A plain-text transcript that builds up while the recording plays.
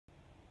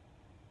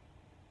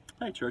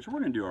Hey church, we're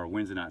going to do our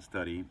Wednesday night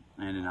study,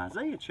 and in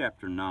Isaiah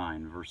chapter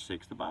 9 verse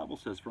 6 the Bible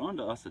says, "For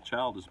unto us a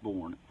child is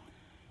born,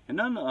 and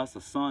unto us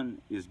a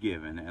son is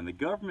given, and the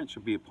government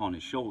shall be upon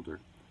his shoulder,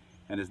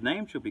 and his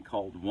name shall be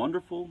called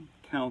Wonderful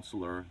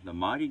Counselor, the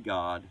Mighty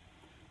God,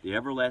 the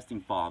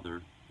Everlasting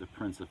Father, the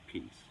Prince of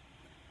Peace."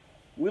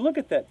 We look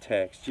at that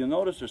text, you'll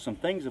notice there's some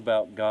things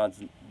about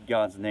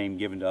God's name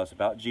given to us,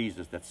 about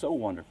Jesus, that's so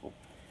wonderful.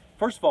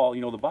 First of all,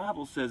 the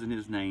Bible says in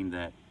his name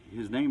that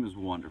his name is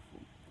wonderful,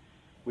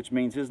 which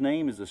means his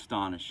name is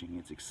astonishing,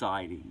 it's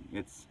exciting,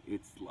 it's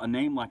a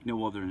name like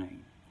no other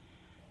name.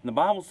 And the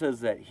Bible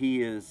says that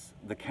he is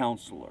the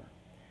counselor,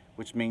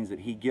 which means that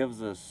he gives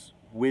us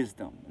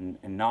wisdom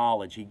and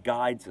knowledge, he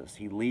guides us,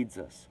 he leads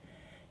us.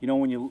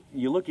 When you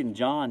look in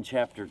John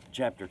chapter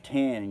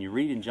 10, and you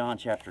read in John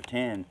chapter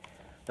 10,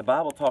 the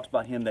Bible talks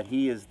about him that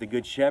he is the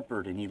good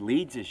shepherd, and he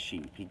leads his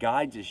sheep, he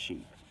guides his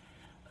sheep.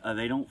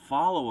 They don't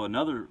follow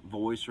another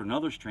voice or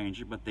another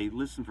stranger, but they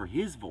listen for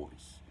his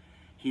voice.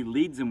 He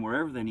leads them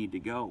wherever they need to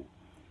go.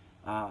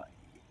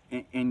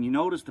 And you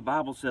notice the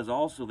Bible says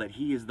also that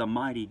he is the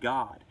mighty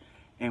God.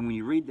 And when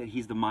you read that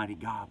he's the mighty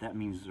God, that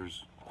means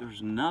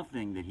there's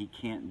nothing that he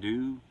can't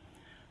do.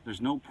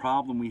 There's no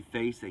problem we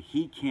face that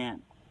he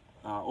can't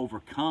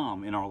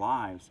overcome in our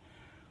lives.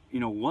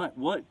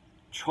 What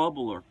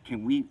trouble are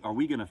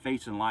we going to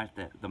face in life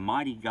that the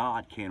mighty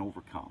God can't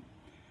overcome?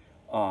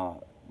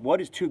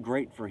 What is too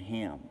great for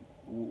him?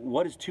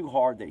 What is too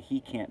hard that he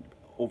can't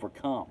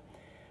overcome?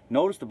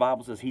 Notice the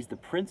Bible says he's the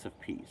Prince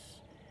of Peace.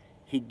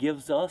 He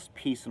gives us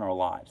peace in our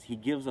lives. He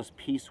gives us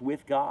peace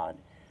with God,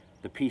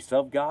 the peace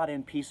of God,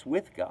 and peace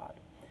with God.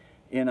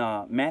 In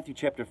Matthew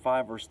chapter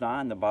 5, verse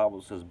 9, the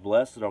Bible says,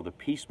 "Blessed are the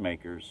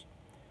peacemakers,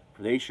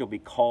 for they shall be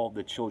called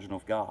the children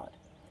of God."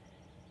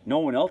 No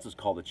one else is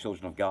called the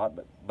children of God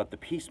but the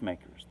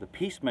peacemakers. The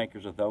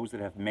peacemakers are those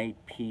that have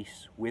made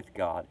peace with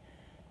God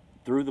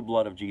through the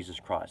blood of Jesus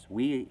Christ.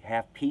 We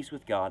have peace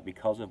with God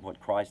because of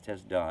what Christ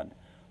has done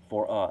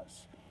for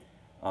us.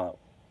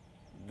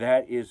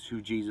 That is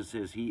who Jesus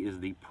is. He is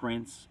the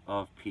Prince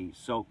of Peace.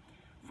 So,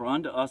 "For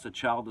unto us a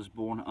child is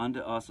born, unto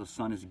us a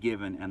son is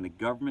given, and the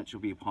government shall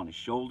be upon his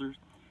shoulders.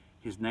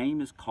 His name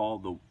is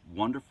called the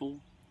Wonderful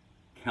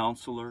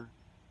Counselor,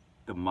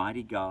 the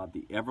Mighty God,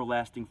 the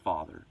Everlasting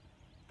Father,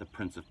 the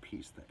Prince of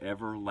Peace." The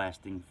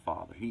Everlasting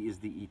Father. He is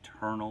the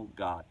eternal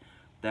God.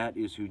 That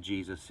is who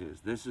Jesus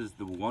is. This is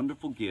the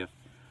wonderful gift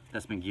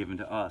that's been given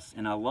to us.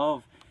 And I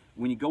love,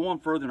 when you go on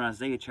further in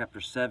Isaiah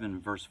chapter 7,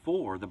 verse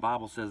 4, the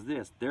Bible says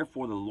this,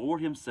 "Therefore the Lord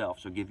himself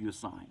shall give you a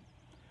sign.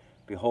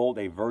 Behold,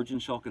 a virgin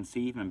shall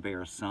conceive and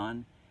bear a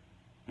son,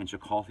 and shall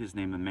call his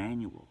name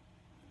Emmanuel."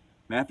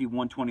 Matthew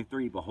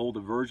 1:23, "Behold, a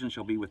virgin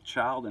shall be with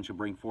child, and shall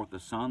bring forth a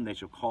son. They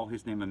shall call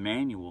his name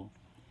Emmanuel."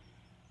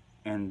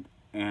 And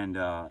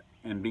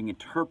being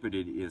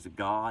interpreted is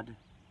God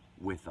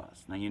with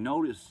us. Now you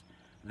notice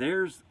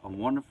there's a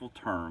wonderful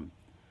term.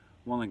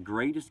 One of the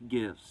greatest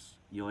gifts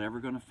you're ever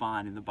going to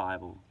find in the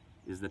Bible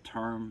is the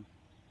term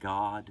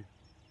God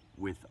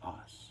with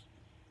us.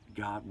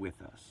 God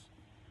with us.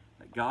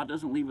 That God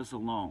doesn't leave us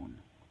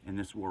alone in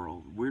this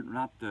world. We're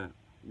not to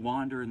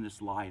wander in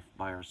this life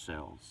by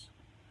ourselves.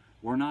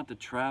 We're not to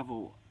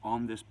travel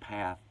on this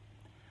path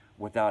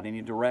without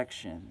any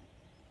direction.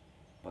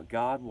 But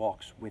God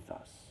walks with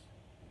us.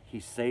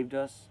 He saved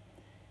us,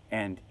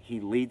 and he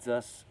leads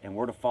us, and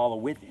we're to follow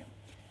with him.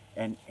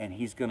 And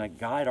he's going to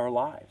guide our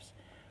lives.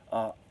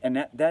 And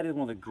that is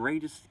one of the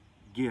greatest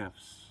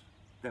gifts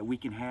that we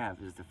can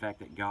have, is the fact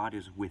that God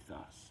is with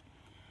us.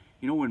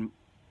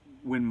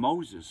 When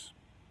Moses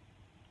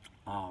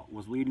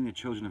was leading the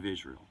children of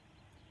Israel,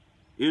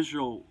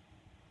 Israel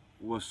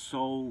was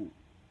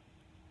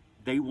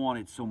they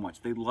wanted so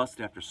much. They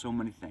lusted after so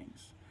many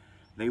things.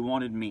 They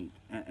wanted meat,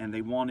 and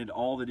they wanted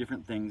all the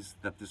different things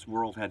that this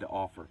world had to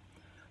offer.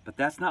 But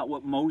that's not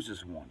what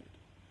Moses wanted.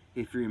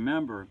 If you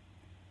remember,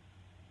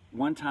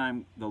 one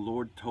time the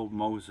Lord told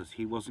Moses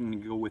he wasn't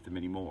going to go with him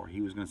anymore.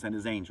 He was going to send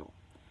his angel.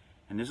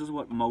 And this is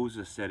what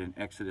Moses said in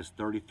Exodus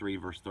 33,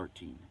 verse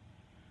 13.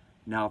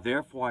 "Now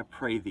therefore I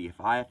pray thee, if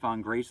I have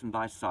found grace in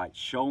thy sight,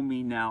 show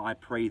me now, I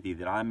pray thee,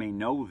 that I may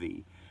know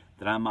thee,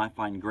 that I might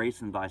find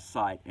grace in thy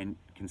sight, and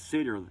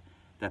consider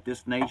that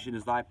this nation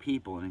is thy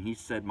people." And he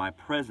said, "My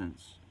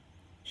presence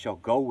shall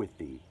go with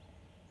thee,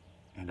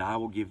 and I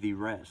will give thee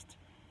rest."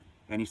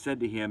 And he said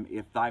to him,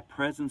 "If thy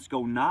presence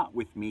go not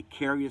with me,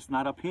 carry us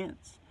not up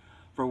hence.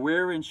 For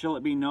wherein shall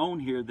it be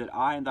known here that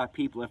I and thy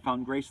people have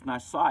found grace in thy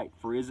sight?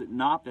 For is it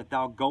not that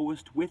thou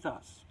goest with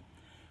us?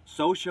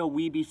 So shall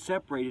we be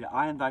separated,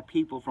 I and thy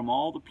people, from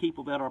all the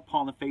people that are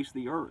upon the face of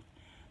the earth."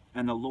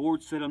 And the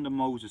Lord said unto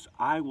Moses,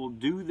 "I will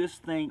do this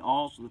thing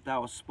also that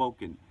thou hast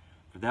spoken,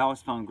 for thou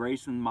hast found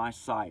grace in my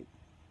sight,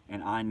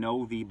 and I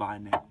know thee by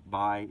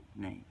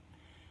name."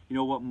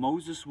 What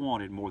Moses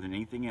wanted more than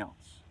anything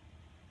else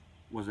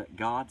was that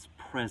God's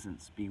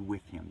presence be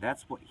with him.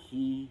 That's what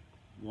he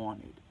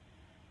wanted,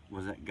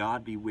 was that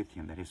God be with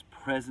him, that his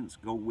presence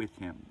go with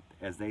him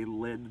as they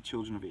led the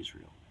children of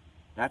Israel.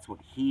 That's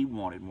what he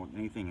wanted more than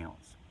anything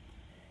else.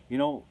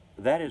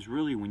 That is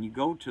really, when you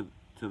go to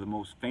the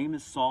most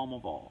famous psalm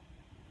of all,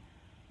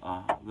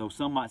 Though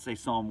some might say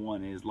Psalm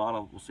 1 is, a lot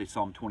of will say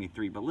Psalm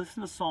 23. But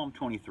listen to Psalm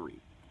 23.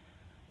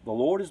 The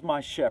Lord is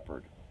my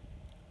shepherd,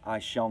 I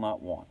shall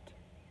not want.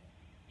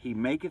 He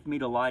maketh me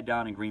to lie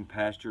down in green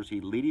pastures. He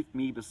leadeth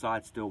me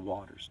beside still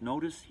waters.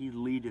 Notice, he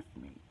leadeth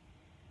me.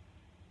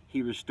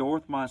 He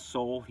restoreth my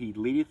soul. He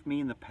leadeth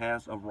me in the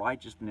paths of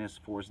righteousness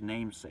for his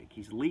name's sake.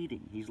 He's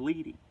leading. He's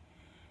leading.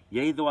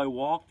 Yea, though I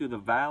walk through the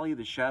valley of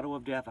the shadow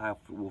of death, I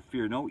will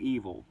fear no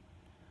evil,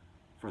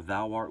 for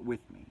thou art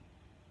with me.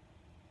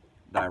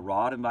 Thy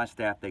rod and thy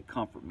staff, they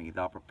comfort me.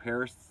 Thou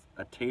preparest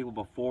a table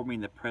before me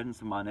in the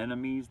presence of mine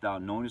enemies. Thou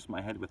anointest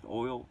my head with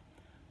oil.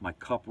 My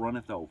cup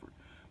runneth over.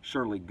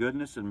 Surely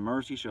goodness and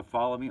mercy shall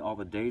follow me all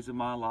the days of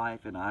my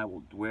life, and I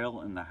will dwell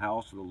in the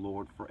house of the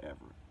Lord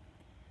forever.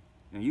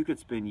 Now, you could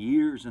spend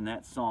years in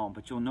that psalm,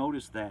 but you'll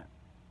notice that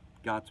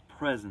God's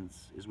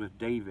presence is with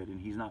David, and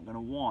he's not going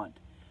to want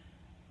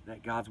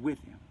that God's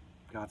with him.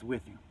 God's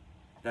with him.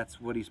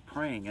 That's what he's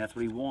praying, and that's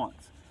what he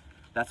wants.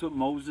 That's what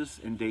Moses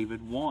and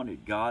David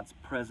wanted, God's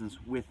presence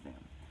with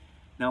them.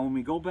 Now, when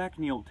we go back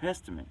in the Old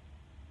Testament,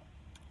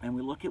 and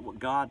we look at what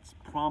God's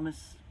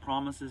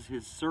promises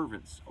his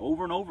servants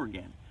over and over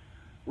again,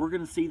 we're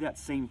going to see that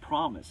same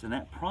promise, and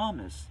that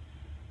promise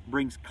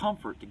brings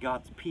comfort to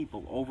God's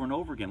people over and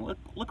over again.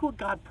 Look what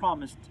God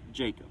promised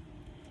Jacob.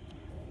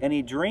 And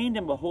he dreamed,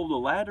 and behold, a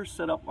ladder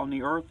set up on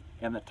the earth,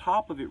 and the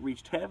top of it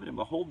reached heaven, and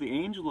behold, the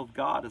angel of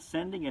God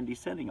ascending and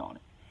descending on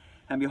it.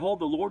 And behold,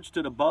 the Lord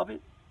stood above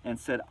it, and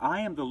said,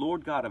 I am the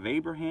Lord God of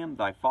Abraham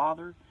thy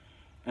father,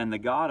 and the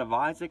God of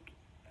Isaac,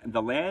 and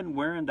the land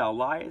wherein thou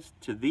liest,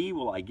 to thee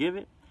will I give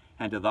it,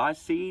 and to thy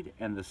seed,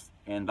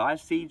 and thy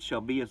seed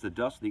shall be as the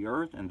dust of the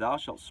earth, and thou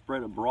shalt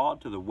spread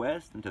abroad to the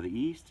west, and to the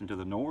east, and to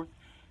the north,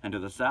 and to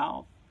the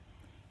south.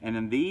 And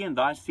in thee and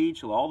thy seed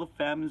shall all the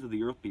families of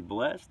the earth be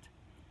blessed.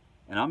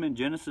 And I'm in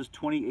Genesis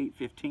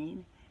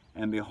 28:15.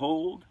 And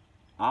behold,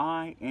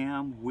 I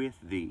am with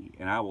thee,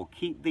 and I will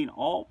keep thee in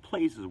all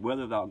places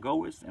whither thou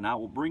goest, and I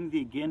will bring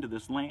thee again to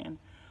this land.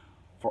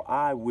 For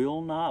I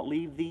will not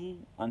leave thee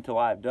until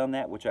I have done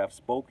that which I have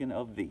spoken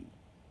of thee.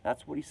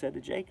 That's what he said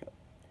to Jacob.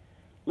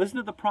 Listen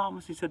to the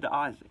promise he said to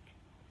Isaac.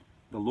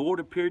 The Lord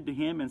appeared to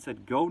him and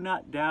said, Go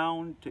not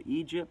down to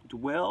Egypt,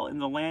 dwell in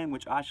the land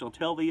which I shall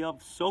tell thee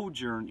of,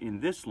 sojourn in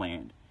this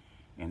land,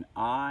 and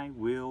I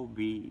will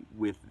be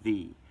with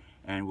thee,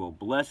 and will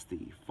bless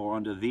thee. For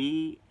unto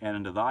thee and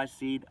unto thy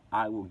seed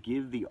I will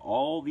give thee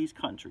all these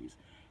countries,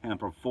 and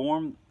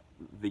perform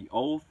the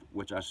oath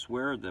which I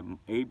swear to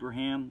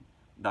Abraham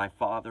thy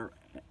father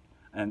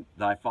and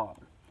thy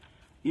father.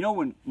 You know,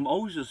 when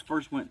Moses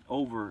first went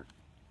over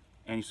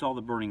and he saw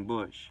the burning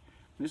bush,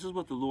 this is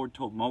what the Lord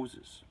told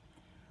Moses.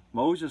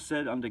 Moses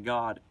said unto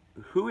God,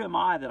 Who am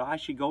I that I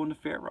should go unto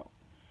Pharaoh,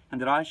 and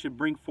that I should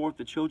bring forth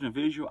the children of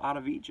Israel out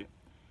of Egypt?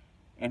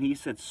 And he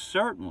said,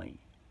 Certainly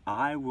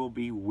I will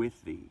be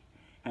with thee,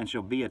 and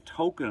shall be a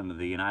token unto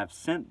thee, and I have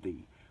sent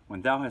thee.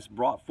 When thou hast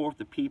brought forth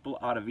the people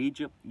out of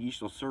Egypt, ye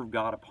shall serve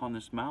God upon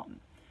this mountain.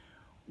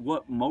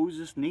 What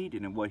Moses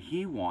needed and what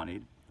he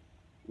wanted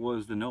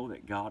was to know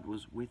that God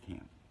was with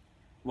him.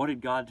 What did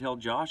God tell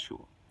Joshua?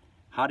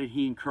 How did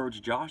he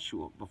encourage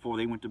Joshua before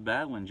they went to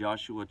battle in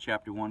Joshua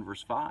chapter 1,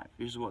 verse 5?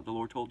 Here's what the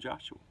Lord told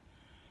Joshua.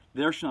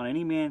 There shall not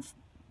any man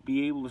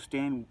be able to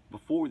stand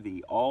before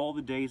thee all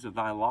the days of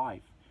thy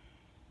life.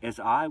 As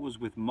I was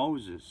with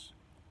Moses,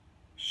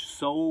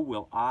 so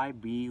will I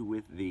be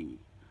with thee.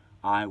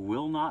 I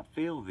will not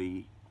fail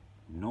thee,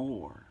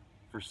 nor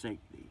forsake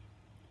thee.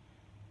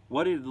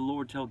 What did the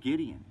Lord tell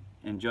Gideon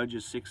in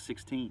Judges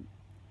 6:16?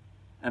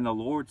 And the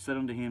Lord said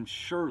unto him,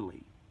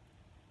 Surely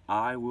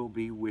I will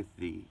be with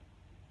thee,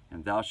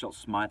 and thou shalt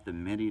smite the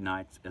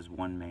Midianites as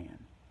one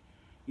man.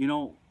 You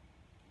know,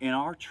 in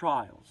our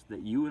trials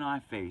that you and I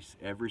face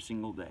every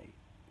single day,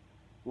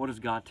 what does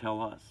God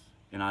tell us?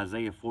 In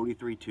Isaiah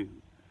 43:2,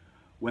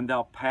 When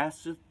thou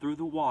passest through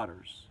the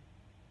waters,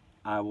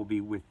 I will be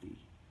with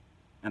thee.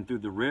 And through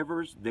the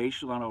rivers, they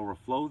shall not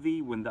overflow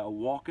thee. When thou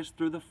walkest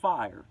through the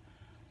fire,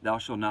 thou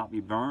shalt not be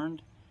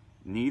burned,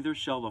 neither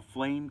shall the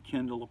flame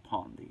kindle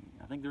upon thee.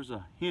 I think there's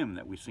a hymn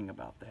that we sing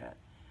about that.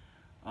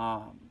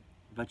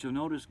 But you'll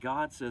notice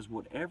God says,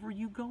 whatever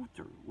you go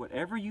through,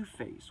 whatever you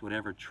face,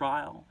 whatever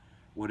trial,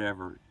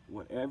 whatever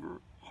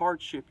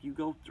hardship you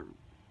go through,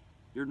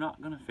 you're not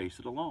going to face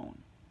it alone.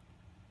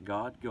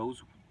 God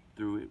goes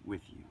through it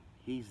with you.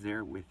 He's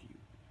there with you.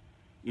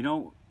 You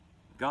know,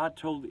 God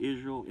told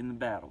Israel in the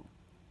battle,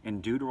 in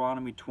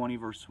Deuteronomy 20,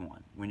 verse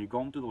 1, when you're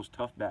going through those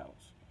tough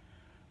battles,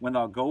 when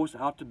thou goest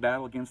out to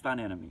battle against thine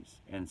enemies,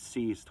 and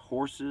seest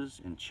horses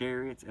and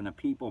chariots and a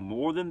people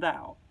more than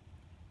thou,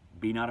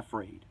 be not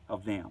afraid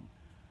of them.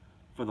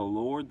 For the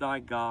Lord thy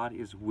God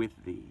is with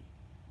thee,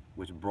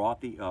 which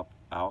brought thee up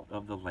out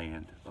of the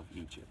land of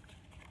Egypt.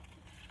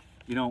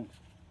 You know,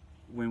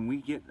 when we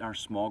get in our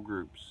small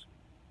groups,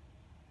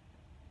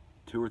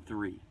 2 or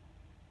 3,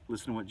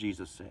 listen to what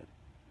Jesus said.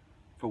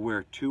 For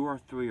where 2 or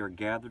 3 are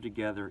gathered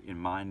together in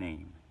my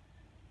name,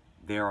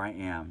 there I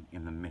am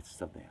in the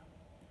midst of them.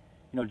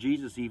 You know,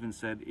 Jesus even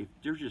said, if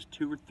there's just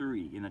 2 or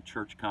 3 in a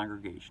church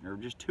congregation, or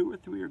just 2 or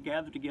 3 are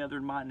gathered together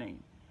in my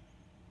name,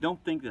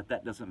 don't think that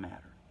that doesn't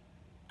matter.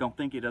 Don't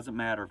think it doesn't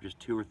matter if just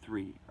 2 or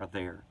 3 are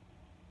there.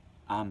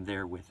 I'm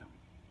there with them.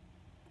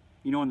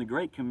 You know, in the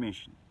Great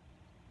Commission,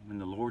 when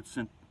the Lord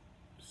sent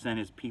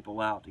his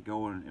people out to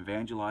go and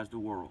evangelize the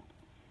world,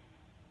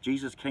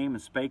 Jesus came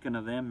and spake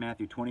unto them,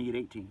 Matthew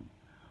 28:18.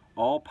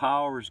 All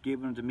power is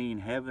given unto me in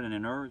heaven and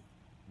in earth.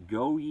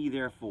 Go ye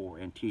therefore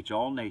and teach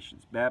all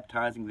nations,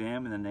 baptizing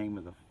them in the name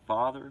of the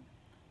Father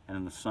and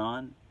of the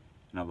Son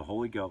and of the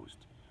Holy Ghost,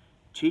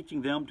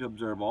 teaching them to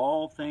observe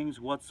all things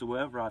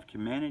whatsoever I've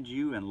commanded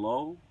you, and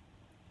lo,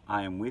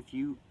 I am with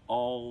you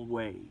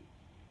always,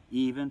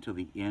 even to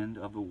the end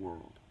of the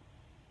world.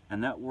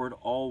 And that word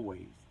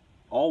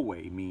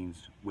always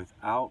means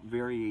without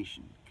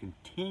variation,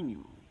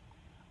 continually.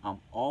 I'm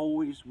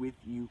always with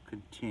you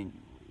continually,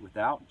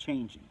 without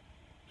changing.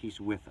 He's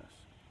with us.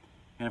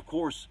 And of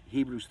course,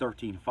 Hebrews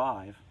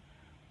 13:5,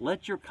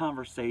 let your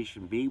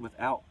conversation be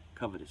without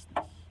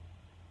covetousness,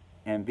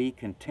 and be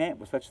content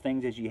with such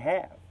things as ye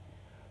have.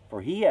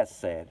 For he has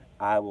said,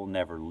 I will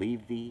never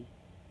leave thee,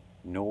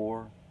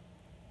 nor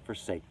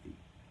forsake thee.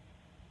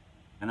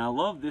 And I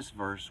love this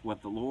verse,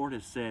 what the Lord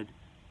has said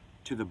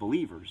to the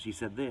believers. He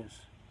said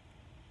this,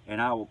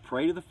 and I will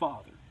pray to the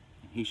Father,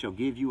 and he shall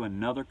give you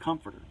another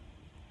comforter,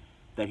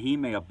 that he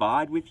may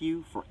abide with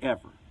you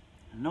forever.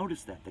 And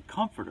notice that, the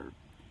comforter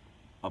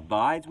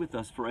abides with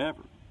us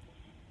forever,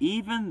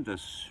 even the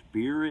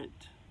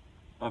Spirit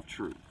of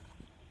truth.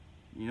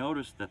 You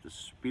notice that the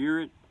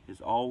Spirit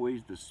is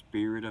always the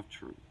Spirit of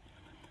truth.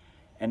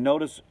 And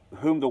notice,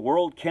 whom the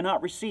world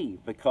cannot receive,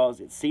 because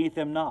it seeth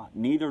him not,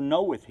 neither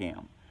knoweth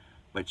him.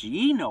 But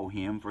ye know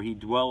him, for he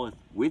dwelleth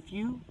with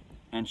you,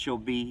 and shall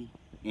be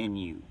in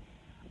you.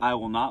 I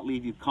will not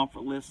leave you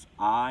comfortless,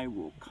 I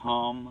will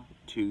come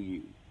to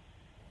you.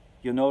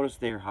 You'll notice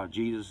there how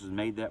Jesus has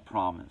made that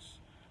promise.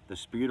 The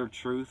Spirit of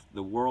truth,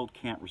 the world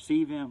can't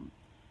receive him.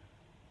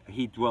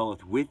 He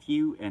dwelleth with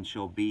you and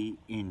shall be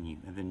in you.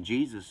 And then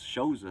Jesus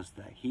shows us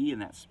that he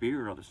and that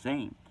Spirit are the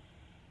same.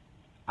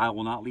 I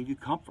will not leave you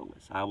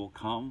comfortless. I will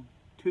come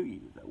to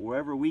you. That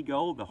wherever we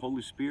go, the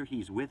Holy Spirit,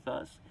 he's with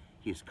us.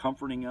 He is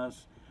comforting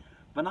us.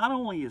 But not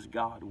only is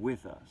God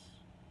with us,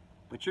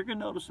 but you're going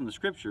to notice in the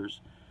Scriptures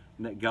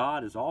that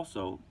God is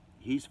also,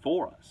 he's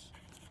for us.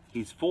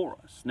 He's for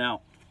us.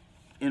 Now,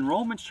 in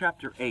Romans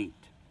chapter 8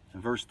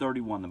 and verse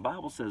 31, the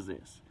Bible says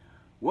this,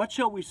 what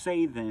shall we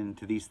say then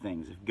to these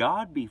things? If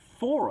God be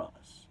for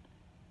us,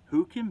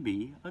 who can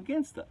be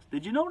against us?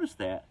 Did you notice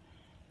that?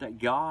 That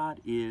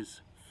God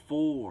is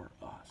for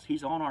us.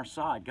 He's on our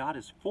side. God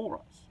is for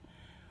us.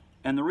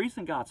 And the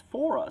reason God's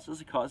for us is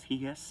because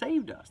he has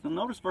saved us. Now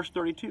notice verse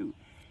 32.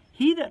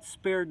 He that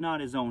spared not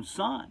his own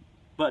son,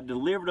 but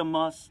delivered him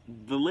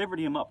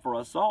up for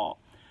us all,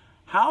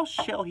 how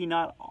shall he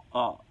not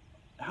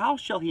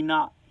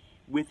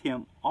with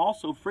him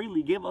also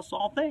freely give us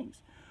all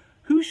things?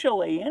 Who shall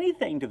lay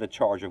anything to the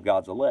charge of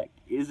God's elect?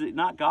 Is it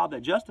not God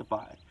that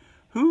justifieth?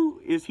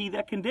 Who is he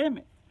that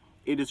condemneth?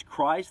 It is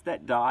Christ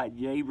that died,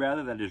 yea,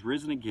 rather that is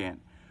risen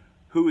again,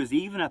 who is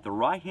even at the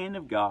right hand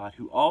of God,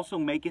 who also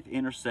maketh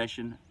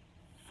intercession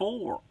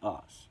for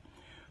us.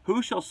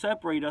 Who shall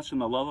separate us from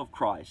the love of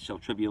Christ? Shall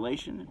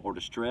tribulation, or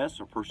distress,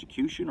 or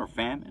persecution, or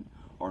famine,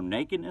 or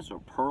nakedness, or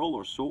peril,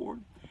 or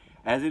sword?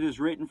 As it is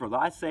written, for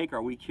thy sake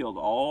are we killed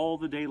all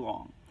the day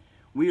long.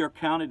 We are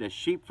counted as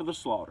sheep for the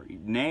slaughter.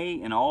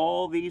 Nay, in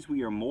all these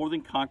we are more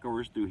than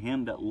conquerors through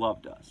him that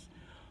loved us.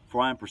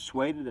 For I am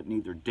persuaded that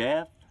neither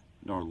death,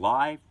 nor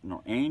life,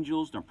 nor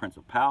angels, nor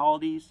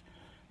principalities,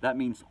 that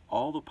means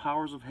all the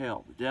powers of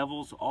hell, the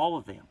devils, all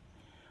of them,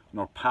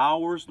 nor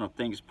powers, nor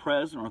things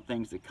present, nor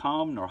things to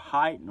come, nor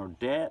height, nor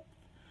depth,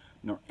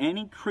 nor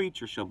any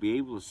creature shall be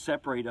able to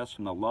separate us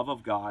from the love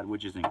of God,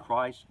 which is in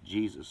Christ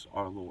Jesus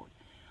our Lord.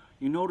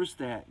 You notice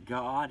that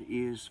God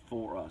is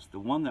for us, the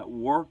one that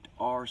worked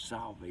our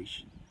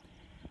salvation.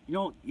 You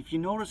know, if you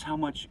notice how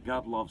much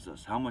God loves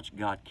us, how much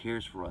God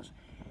cares for us,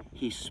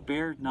 he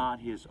spared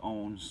not his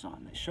own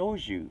son. It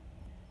shows you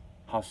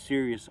how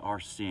serious our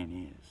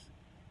sin is.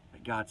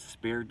 That God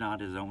spared not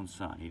his own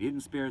son. He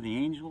didn't spare the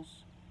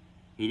angels.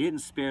 He didn't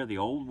spare the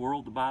old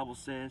world, the Bible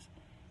says.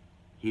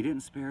 He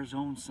didn't spare his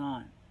own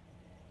son.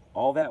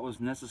 All that was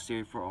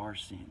necessary for our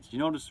sins. You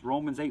notice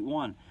Romans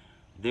 8:1.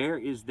 There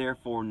is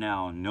therefore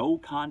now no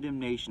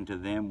condemnation to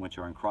them which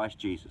are in Christ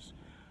Jesus,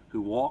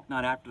 who walk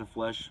not after the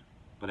flesh,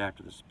 but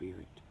after the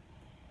Spirit.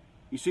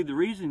 You see, the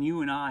reason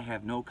you and I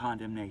have no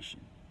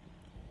condemnation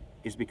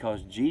is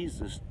because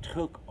Jesus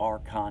took our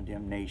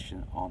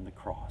condemnation on the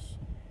cross.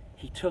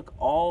 He took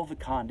all the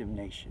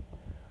condemnation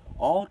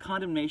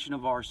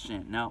of our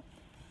sin. Now,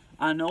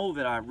 I know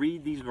that I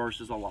read these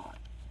verses a lot,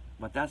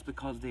 but that's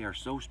because they are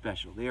so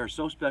special. They are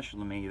so special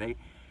to me.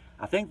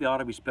 I think they ought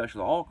to be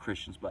special to all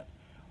Christians, but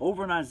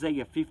over in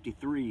Isaiah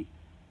 53,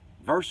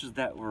 verses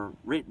that were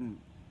written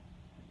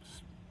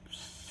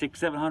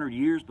 600-700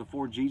 years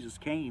before Jesus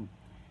came,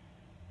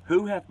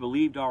 who hath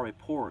believed our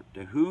report?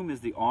 To whom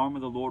is the arm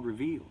of the Lord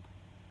revealed?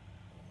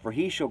 For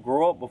he shall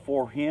grow up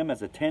before him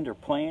as a tender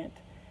plant,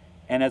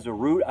 and as a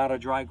root out of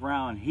dry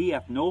ground. He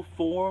hath no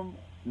form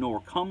nor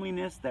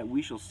comeliness that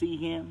we shall see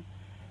him,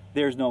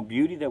 There is no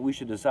beauty that we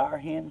should desire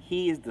him.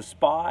 He is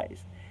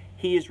despised.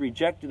 He is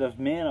rejected of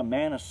men, a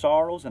man of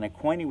sorrows and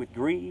acquainted with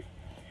grief.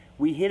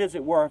 We hid as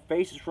it were our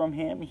faces from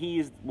him.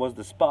 He was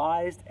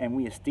despised, and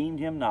we esteemed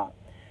him not.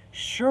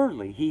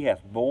 Surely he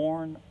hath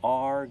borne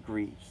our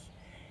griefs,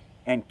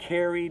 and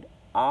carried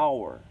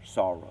our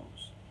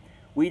sorrows.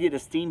 We did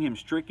esteem him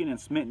stricken and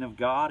smitten of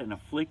God, and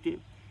afflicted.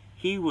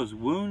 He was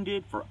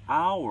wounded for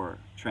our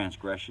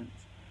transgressions.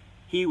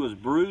 He was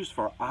bruised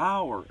for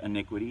our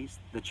iniquities.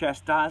 The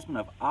chastisement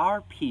of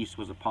our peace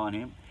was upon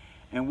him,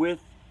 and with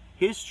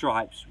his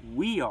stripes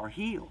we are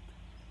healed.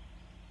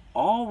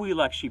 All we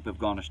like sheep have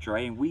gone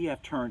astray, and we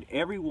have turned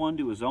every one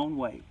to his own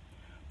way.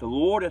 The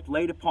Lord hath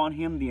laid upon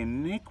him the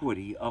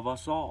iniquity of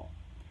us all.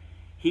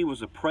 He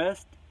was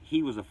oppressed,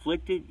 he was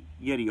afflicted,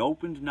 yet he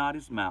opened not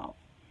his mouth.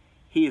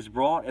 He is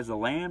brought as a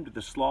lamb to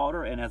the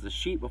slaughter, and as a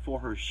sheep before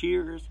her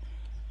shearers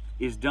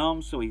is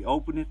dumb, so he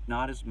openeth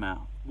not his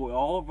mouth. Boy,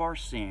 all of our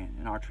sin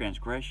and our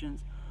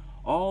transgressions,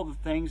 all the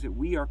things that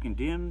we are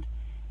condemned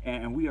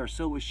and we are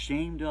so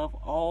ashamed of,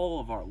 all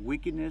of our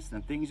wickedness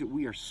and things that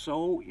we are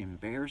so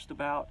embarrassed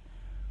about,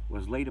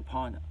 was laid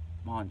upon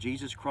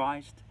Jesus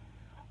Christ.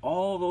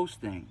 All those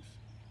things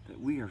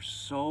that we are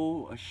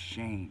so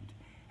ashamed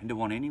and don't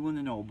want anyone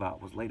to know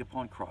about was laid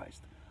upon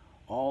Christ.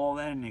 All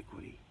that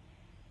iniquity.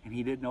 And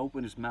he didn't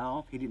open his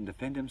mouth. He didn't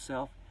defend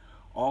himself.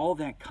 All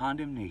that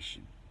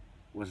condemnation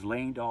was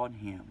laid on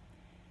him.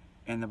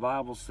 And the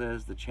Bible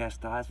says, the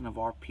chastisement of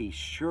our peace,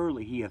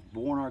 surely he hath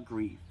borne our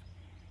grief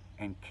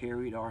and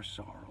carried our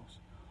sorrows.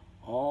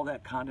 All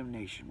that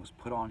condemnation was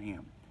put on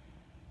him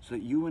so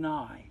that you and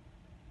I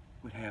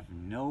would have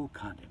no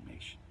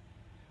condemnation.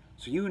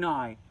 So you and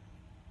I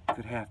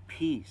could have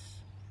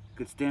peace,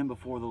 could stand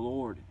before the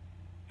Lord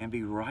and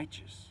be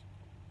righteous.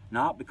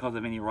 Not because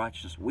of any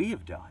righteousness we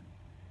have done,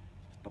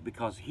 but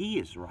because he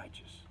is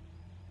righteous.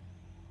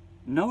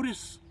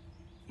 Notice,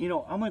 I'm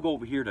going to go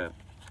over here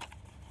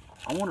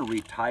I want to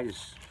read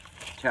Titus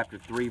chapter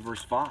 3,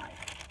 verse 5.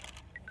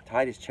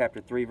 Titus chapter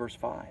 3, verse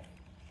 5.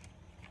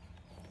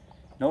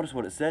 Notice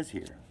what it says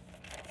here.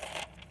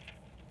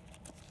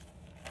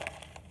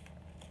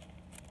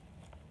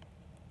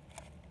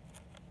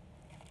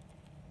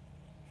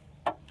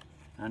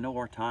 I know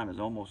our time is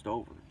almost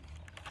over.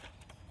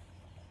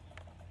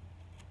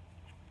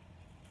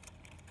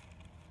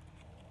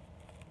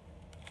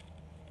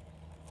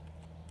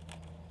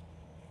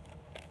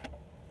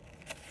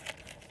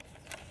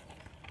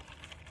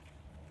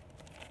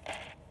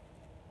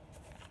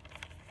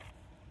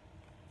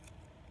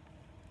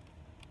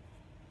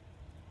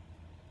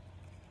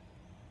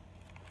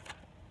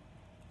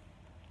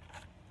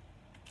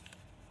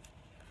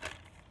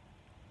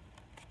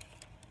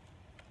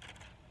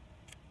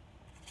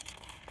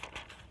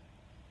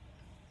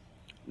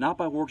 Not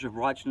by works of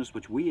righteousness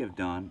which we have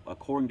done,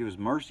 according to his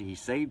mercy he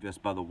saved us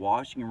by the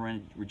washing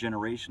and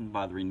regeneration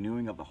by the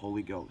renewing of the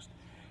Holy Ghost.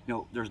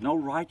 There's no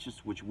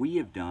righteousness which we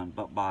have done,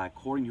 but by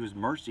according to his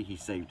mercy he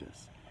saved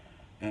us.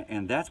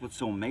 And that's what's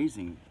so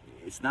amazing.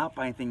 It's not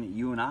by anything that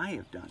you and I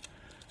have done.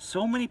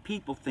 So many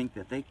people think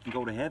that they can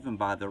go to heaven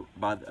by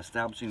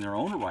establishing their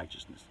own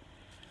righteousness.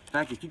 In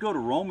fact, if you go to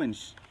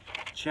Romans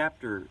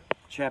chapter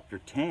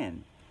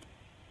 10,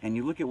 and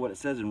you look at what it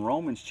says in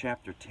Romans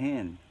chapter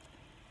 10,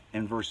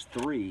 and verse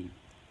 3.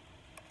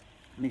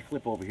 Let me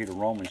flip over here to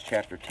Romans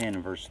chapter 10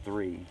 and verse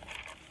 3.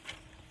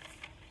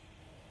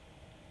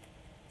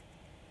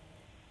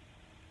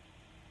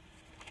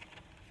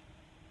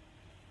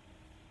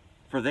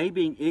 For they,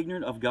 being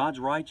ignorant of God's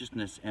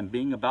righteousness and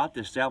being about to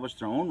establish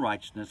their own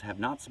righteousness, have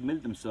not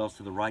submitted themselves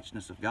to the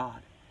righteousness of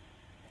God.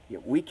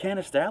 Yet we can't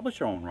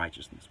establish our own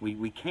righteousness.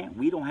 We can't.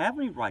 We don't have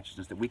any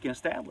righteousness that we can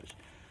establish.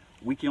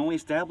 We can only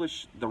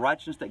establish the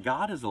righteousness that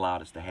God has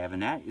allowed us to have,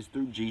 and that is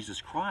through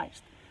Jesus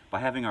Christ, by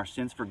having our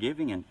sins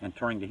forgiven and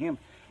turning to him.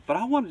 But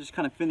I want to just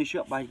kind of finish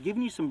up by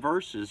giving you some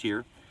verses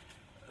here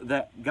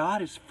that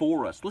God is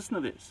for us. Listen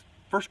to this.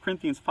 1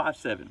 Corinthians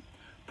 5:7.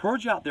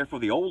 Purge out therefore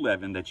the old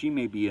leaven, that ye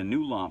may be a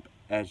new lump,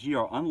 as ye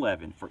are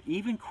unleavened. For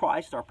even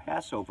Christ our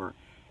Passover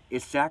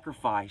is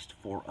sacrificed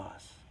for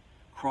us.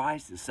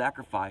 Christ is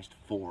sacrificed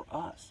for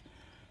us.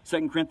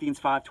 2 Corinthians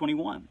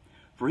 5:21.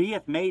 For he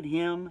hath made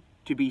him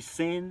to be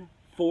sin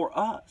for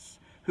us,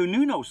 who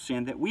knew no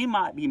sin, that we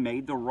might be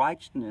made the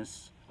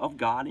righteousness of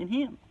God in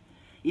him.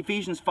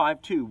 Ephesians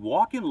 5:2.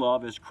 Walk in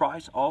love as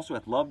Christ also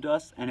hath loved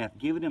us and hath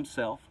given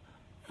himself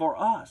for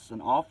us,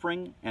 an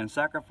offering and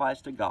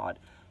sacrifice to God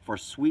for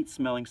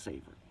sweet-smelling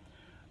savor.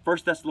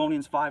 1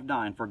 Thessalonians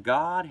 5:9. For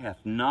God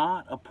hath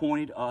not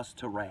appointed us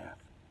to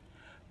wrath,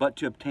 but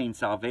to obtain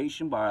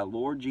salvation by our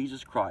Lord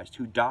Jesus Christ,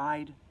 who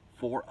died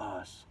for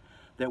us,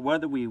 that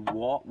whether we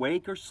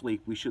wake or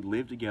sleep, we should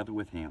live together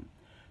with him.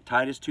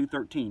 Titus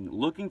 2:13,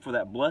 looking for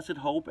that blessed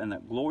hope and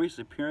that glorious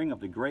appearing of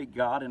the great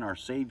God and our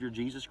Savior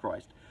Jesus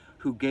Christ,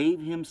 who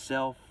gave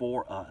himself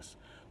for us,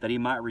 that he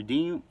might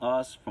redeem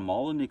us from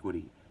all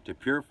iniquity, to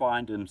purify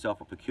unto himself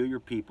a peculiar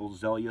people,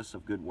 zealous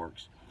of good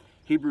works.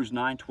 Hebrews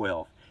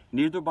 9:12,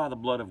 neither by the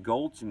blood of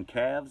goats and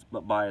calves,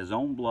 but by his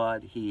own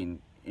blood he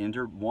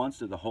entered once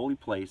to the holy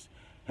place,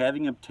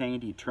 having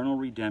obtained eternal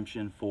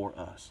redemption for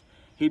us.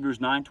 Hebrews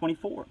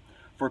 9:24.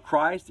 For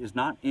Christ is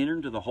not entered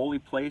into the holy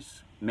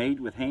place made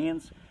with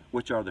hands,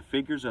 which are the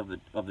figures of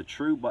the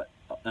true, but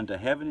unto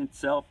heaven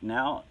itself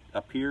now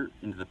appear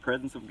into the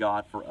presence of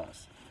God for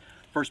us.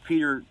 1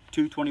 Peter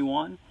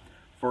 2:21.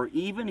 For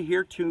even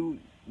hereto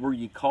were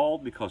ye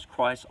called, because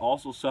Christ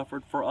also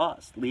suffered for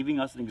us, leaving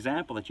us an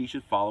example that ye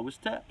should follow his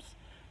steps.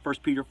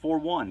 1 Peter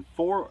 4:1.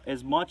 For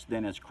as much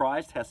then as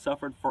Christ hath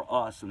suffered for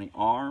us in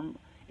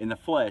the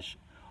flesh,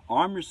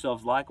 arm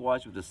yourselves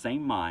likewise with the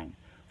same mind.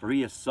 For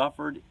he has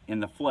suffered in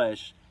the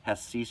flesh, has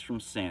ceased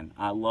from sin.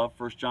 I love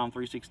 1 John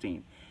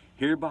 3:16.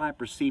 Hereby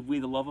perceive we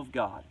the love of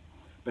God,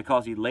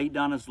 because he laid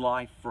down his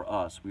life for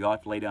us. We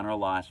ought to lay down our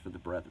lives for the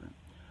brethren.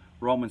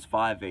 Romans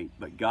 5:8.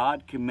 But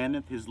God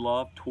commendeth his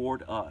love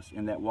toward us,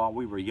 in that while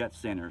we were yet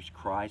sinners,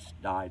 Christ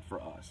died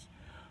for us.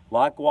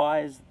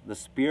 Likewise, the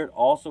Spirit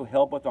also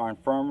helpeth our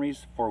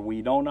infirmities, for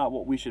we know not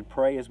what we should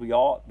pray as we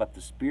ought, but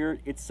the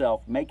Spirit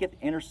itself maketh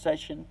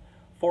intercession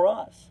for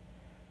us,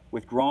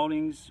 with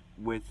groanings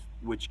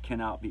which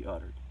cannot be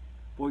uttered.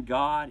 Boy,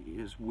 God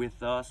is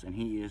with us, and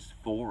he is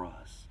for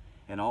us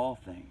in all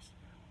things.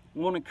 I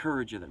want to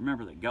encourage you that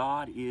remember that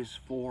God is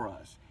for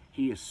us.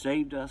 He has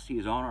saved us. He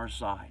is on our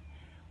side.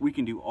 We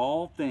can do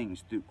all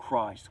things through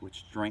Christ,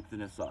 which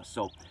strengtheneth us.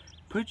 So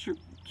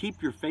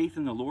keep your faith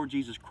in the Lord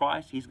Jesus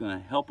Christ. He's going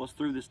to help us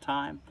through this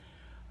time.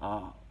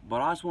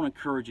 But I just want to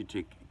encourage you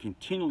to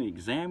continually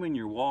examine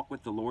your walk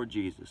with the Lord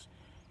Jesus.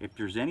 If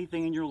there's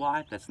anything in your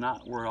life that's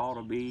not where it ought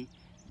to be,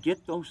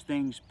 get those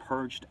things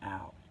purged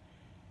out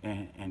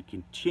and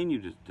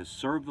continue to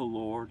serve the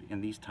Lord in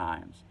these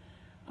times.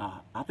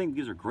 I think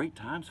these are great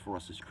times for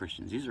us as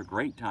Christians. These are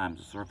great times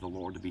to serve the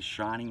Lord, to be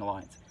shining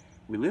lights.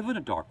 We live in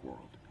a dark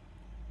world.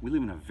 We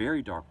live in a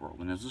very dark world.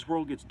 And as this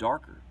world gets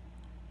darker,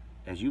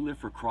 as you live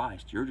for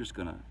Christ, you're just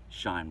going to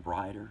shine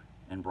brighter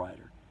and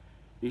brighter.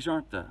 These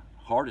aren't the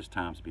hardest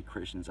times to be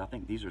Christians. I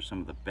think these are some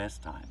of the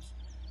best times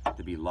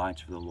to be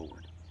lights for the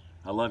Lord.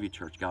 I love you,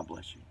 church. God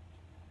bless you.